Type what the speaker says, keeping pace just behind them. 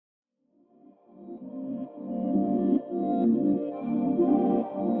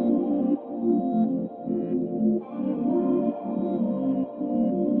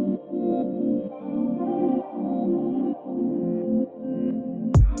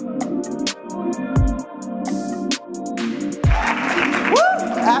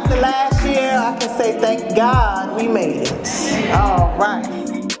I can say thank God we made it. All right.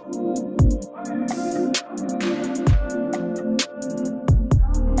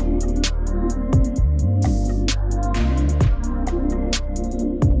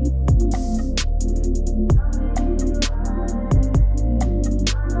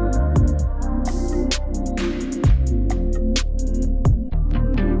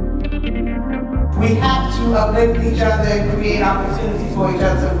 We have to uplift each other and create opportunities for each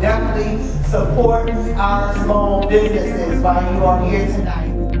other. So definitely support our small businesses while you are here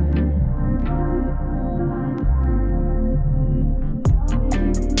tonight.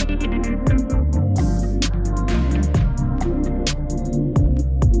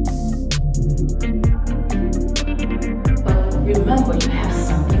 But remember, you have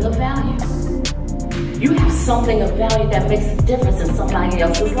something of value. You have something of value that makes a difference in somebody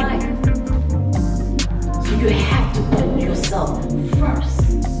else's life. So you have to put yourself first.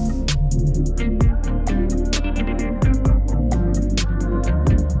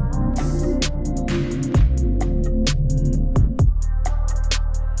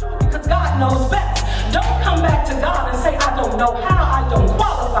 Because God knows best. Don't come back to God and say, I don't know how, I don't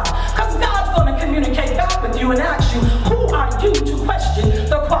qualify. Because God's going to communicate back with you and ask you, who are you to question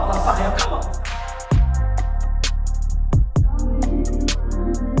the qualifier? Come on.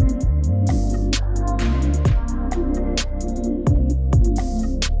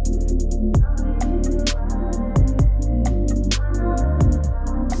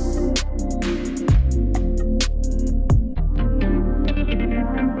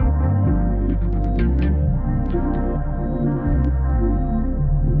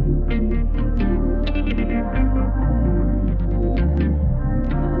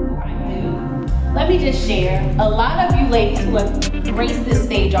 Let me just share, a lot of you ladies who have graced this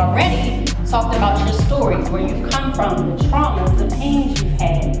stage already talked about your stories, where you've come from, the traumas, the pains you've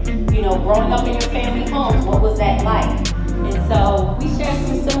had, you know, growing up in your family homes, what was that like? And so we shared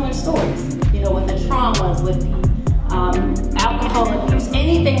some similar stories, you know, with the traumas, with the alcohol abuse,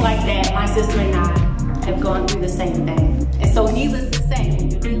 anything like that. My sister and I have gone through the same thing.